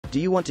Do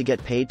you want to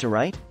get paid to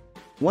write?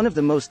 One of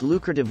the most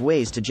lucrative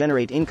ways to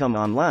generate income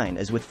online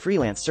is with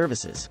freelance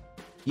services.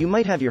 You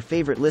might have your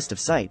favorite list of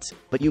sites,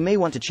 but you may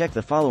want to check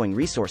the following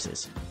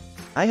resources.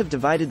 I have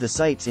divided the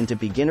sites into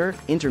beginner,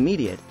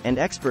 intermediate, and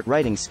expert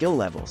writing skill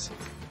levels.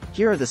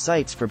 Here are the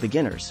sites for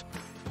beginners.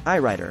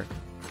 IWriter.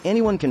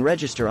 Anyone can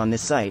register on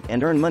this site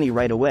and earn money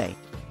right away.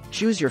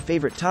 Choose your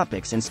favorite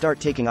topics and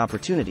start taking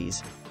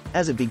opportunities.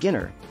 As a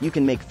beginner, you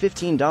can make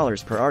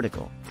 $15 per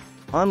article.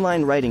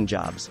 Online writing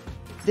jobs.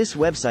 This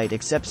website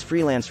accepts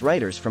freelance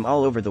writers from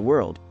all over the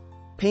world.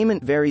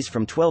 Payment varies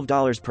from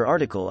 $12 per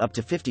article up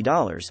to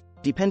 $50,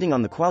 depending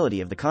on the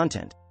quality of the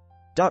content.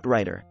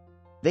 dotWriter.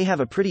 They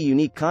have a pretty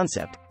unique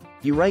concept.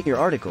 You write your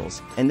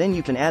articles, and then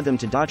you can add them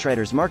to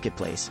dotWriter's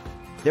marketplace.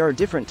 There are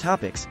different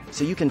topics,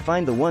 so you can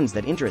find the ones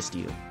that interest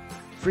you.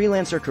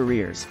 Freelancer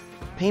Careers.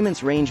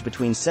 Payments range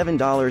between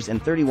 $7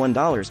 and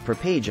 $31 per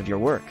page of your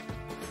work.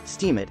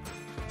 Steemit.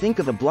 Think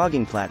of a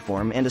blogging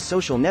platform and a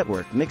social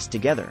network mixed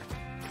together.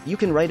 You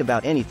can write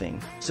about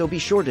anything, so be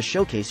sure to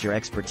showcase your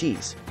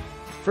expertise.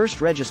 First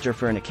register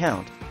for an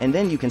account, and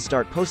then you can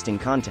start posting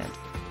content.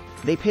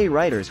 They pay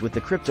writers with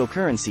the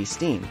cryptocurrency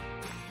Steem.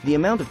 The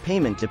amount of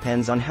payment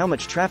depends on how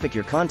much traffic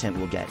your content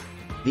will get.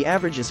 The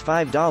average is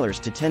 $5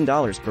 to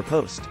 $10 per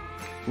post.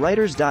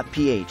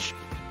 Writers.ph.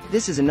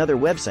 This is another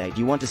website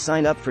you want to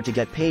sign up for to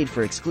get paid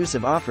for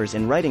exclusive offers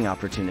and writing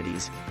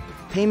opportunities.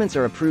 Payments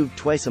are approved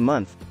twice a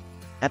month.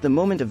 At the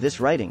moment of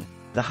this writing,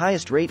 the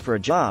highest rate for a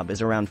job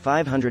is around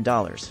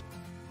 $500.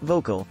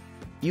 Vocal.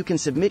 You can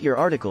submit your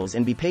articles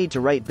and be paid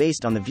to write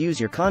based on the views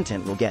your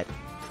content will get.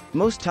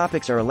 Most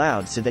topics are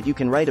allowed so that you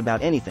can write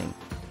about anything.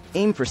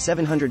 Aim for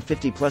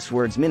 750 plus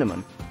words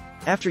minimum.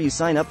 After you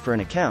sign up for an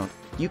account,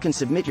 you can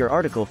submit your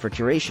article for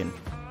curation.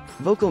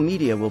 Vocal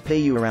Media will pay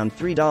you around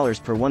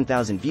 $3 per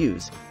 1,000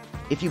 views.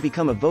 If you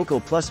become a Vocal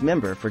Plus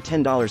member for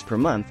 $10 per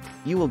month,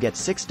 you will get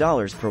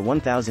 $6 per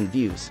 1,000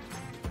 views.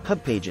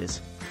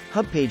 HubPages.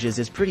 HubPages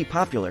is pretty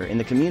popular in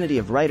the community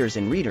of writers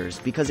and readers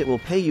because it will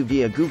pay you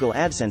via Google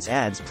AdSense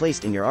ads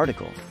placed in your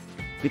article.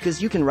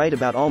 Because you can write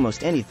about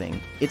almost anything,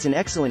 it's an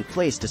excellent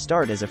place to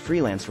start as a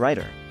freelance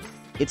writer.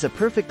 It's a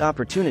perfect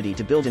opportunity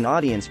to build an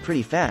audience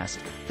pretty fast,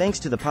 thanks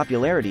to the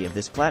popularity of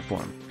this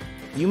platform.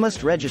 You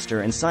must register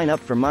and sign up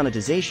for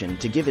monetization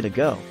to give it a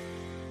go.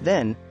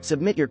 Then,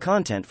 submit your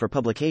content for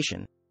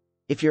publication.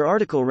 If your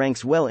article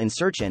ranks well in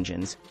search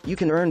engines, you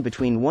can earn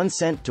between 1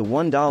 cent to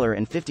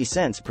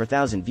 $1.50 per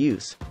 1,000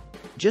 views.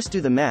 Just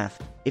do the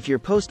math. If your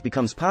post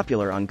becomes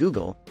popular on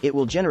Google, it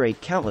will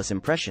generate countless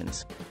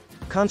impressions.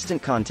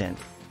 Constant content.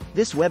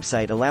 This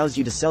website allows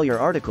you to sell your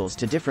articles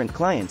to different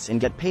clients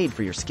and get paid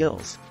for your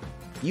skills.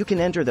 You can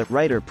enter the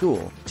writer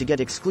pool to get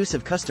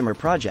exclusive customer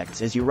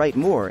projects as you write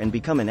more and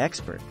become an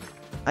expert.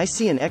 I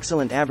see an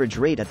excellent average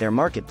rate at their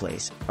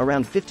marketplace,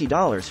 around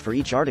 $50 for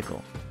each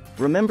article.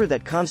 Remember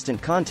that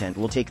constant content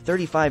will take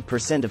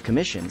 35% of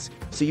commissions,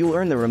 so you'll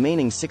earn the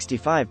remaining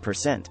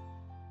 65%.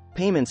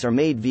 Payments are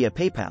made via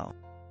PayPal.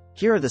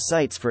 Here are the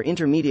sites for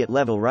intermediate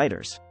level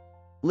writers.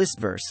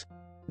 Listverse.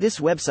 This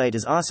website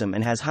is awesome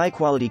and has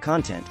high-quality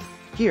content.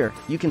 Here,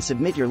 you can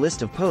submit your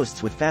list of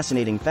posts with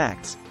fascinating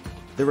facts.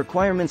 The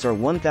requirements are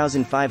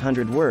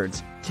 1,500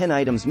 words, 10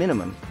 items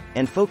minimum,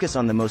 and focus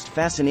on the most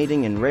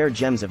fascinating and rare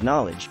gems of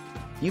knowledge.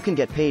 You can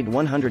get paid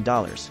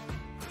 $100.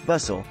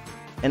 Bustle.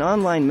 An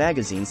online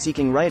magazine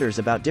seeking writers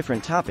about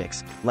different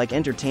topics, like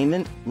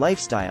entertainment,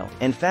 lifestyle,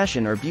 and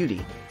fashion or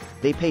beauty.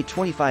 They pay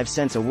 25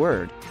 cents a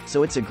word,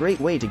 so it's a great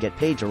way to get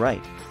paid to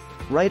write.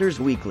 Writers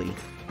Weekly.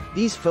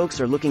 These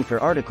folks are looking for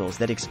articles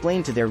that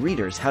explain to their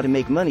readers how to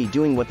make money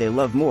doing what they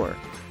love more.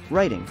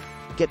 Writing.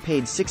 Get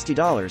paid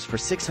 $60 for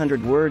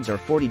 600 words or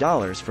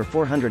 $40 for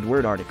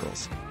 400-word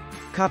articles.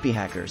 Copy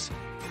hackers.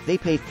 They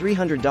pay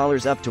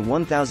 $300 up to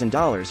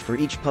 $1,000 for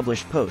each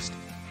published post.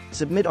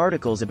 Submit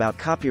articles about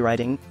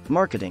copywriting,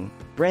 marketing,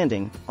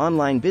 branding,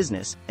 online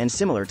business, and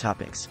similar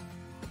topics.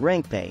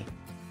 RankPay.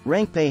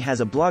 RankPay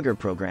has a blogger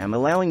program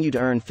allowing you to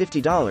earn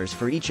 $50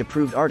 for each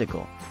approved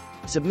article.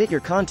 Submit your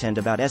content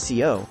about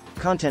SEO,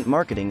 content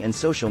marketing and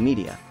social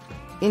media.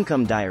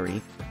 Income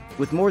Diary.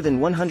 With more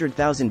than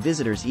 100,000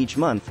 visitors each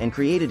month and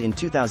created in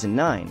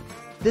 2009,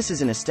 this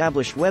is an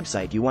established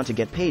website you want to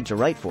get paid to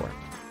write for.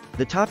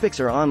 The topics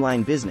are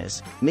online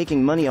business,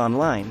 making money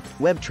online,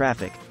 web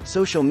traffic,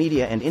 social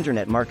media and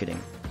internet marketing.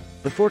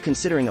 Before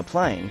considering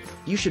applying,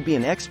 you should be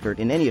an expert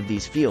in any of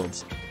these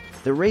fields.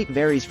 The rate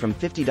varies from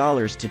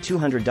 $50 to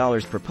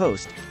 $200 per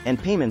post, and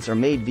payments are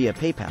made via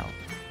PayPal.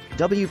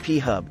 WP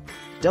Hub.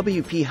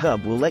 WP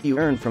Hub will let you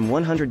earn from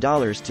 $100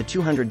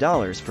 to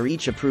 $200 for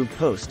each approved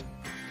post.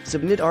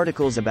 Submit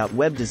articles about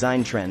web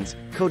design trends,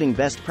 coding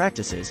best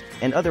practices,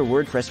 and other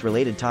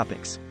WordPress-related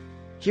topics.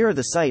 Here are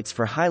the sites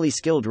for highly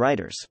skilled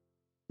writers.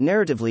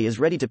 Narratively is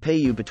ready to pay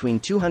you between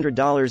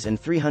 $200 and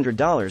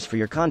 $300 for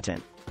your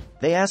content.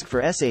 They ask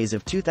for essays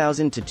of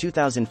 2,000 to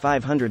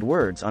 2,500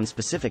 words on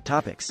specific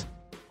topics.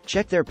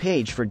 Check their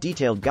page for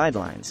detailed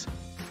guidelines.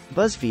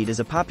 BuzzFeed is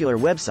a popular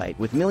website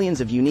with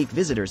millions of unique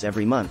visitors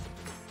every month.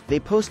 They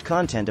post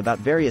content about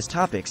various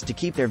topics to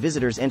keep their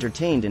visitors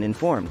entertained and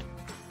informed.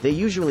 They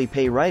usually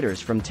pay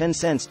writers from 10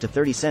 cents to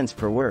 30 cents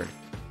per word.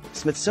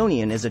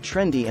 Smithsonian is a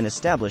trendy and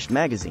established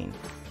magazine.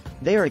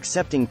 They are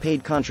accepting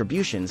paid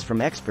contributions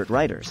from expert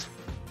writers.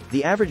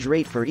 The average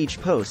rate for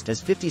each post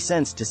is 50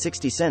 cents to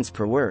 60 cents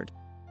per word.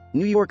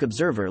 New York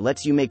Observer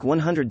lets you make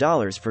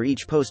 $100 for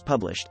each post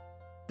published.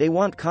 They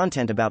want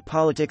content about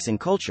politics and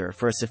culture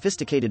for a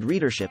sophisticated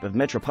readership of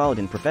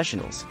metropolitan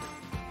professionals.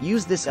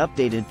 Use this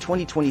updated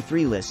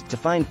 2023 list to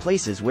find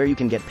places where you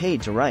can get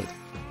paid to write.